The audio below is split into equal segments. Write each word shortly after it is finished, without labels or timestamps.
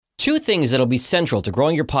Two things that'll be central to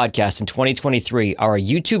growing your podcast in 2023 are a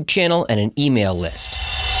YouTube channel and an email list.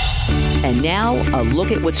 And now, a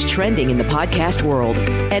look at what's trending in the podcast world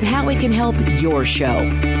and how it can help your show.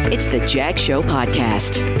 It's the Jag Show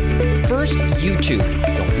Podcast. First, YouTube.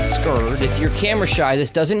 Don't be scared. If you're camera shy,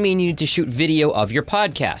 this doesn't mean you need to shoot video of your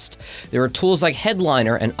podcast. There are tools like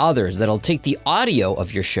Headliner and others that'll take the audio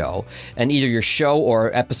of your show and either your show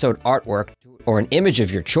or episode artwork or an image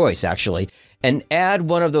of your choice, actually, and add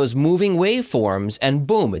one of those moving waveforms, and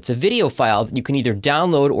boom, it's a video file that you can either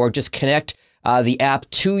download or just connect the app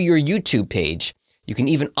to your YouTube page. You can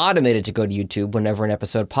even automate it to go to YouTube whenever an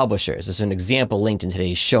episode publishes. There's an example linked in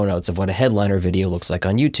today's show notes of what a Headliner video looks like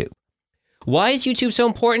on YouTube. Why is YouTube so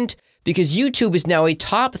important? Because YouTube is now a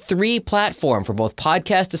top 3 platform for both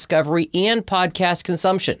podcast discovery and podcast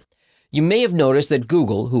consumption. You may have noticed that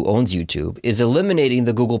Google, who owns YouTube, is eliminating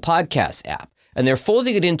the Google Podcasts app, and they're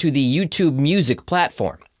folding it into the YouTube Music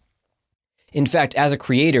platform. In fact, as a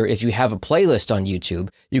creator, if you have a playlist on YouTube,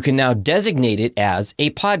 you can now designate it as a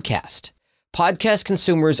podcast. Podcast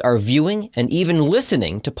consumers are viewing and even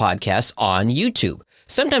listening to podcasts on YouTube.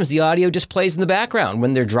 Sometimes the audio just plays in the background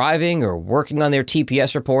when they're driving or working on their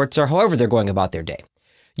TPS reports or however they're going about their day.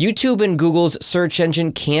 YouTube and Google's search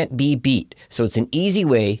engine can't be beat, so it's an easy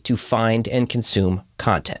way to find and consume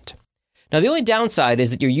content. Now, the only downside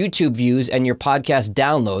is that your YouTube views and your podcast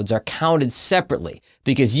downloads are counted separately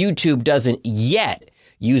because YouTube doesn't yet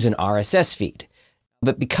use an RSS feed.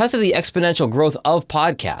 But because of the exponential growth of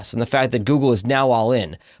podcasts and the fact that Google is now all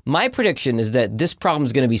in, my prediction is that this problem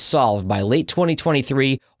is going to be solved by late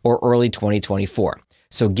 2023 or early 2024.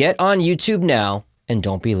 So get on YouTube now and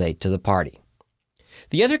don't be late to the party.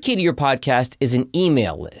 The other key to your podcast is an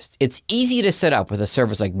email list. It's easy to set up with a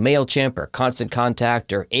service like MailChimp or Constant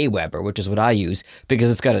Contact or Aweber, which is what I use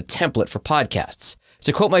because it's got a template for podcasts.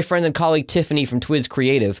 To quote my friend and colleague Tiffany from Twiz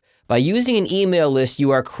Creative, by using an email list,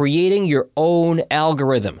 you are creating your own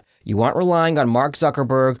algorithm. You aren't relying on Mark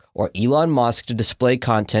Zuckerberg or Elon Musk to display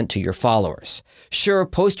content to your followers. Sure,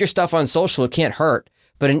 post your stuff on social, it can't hurt,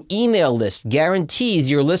 but an email list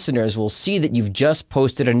guarantees your listeners will see that you've just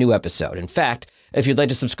posted a new episode. In fact, if you'd like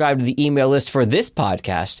to subscribe to the email list for this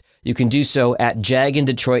podcast, you can do so at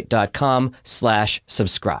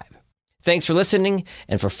jagindetroit.com/subscribe. Thanks for listening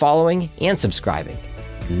and for following and subscribing.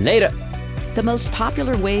 Later. The most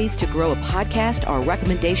popular ways to grow a podcast are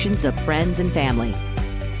recommendations of friends and family.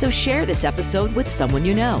 So share this episode with someone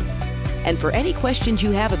you know. And for any questions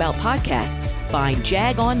you have about podcasts, find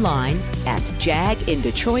Jag online at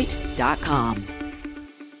jagindetroit.com.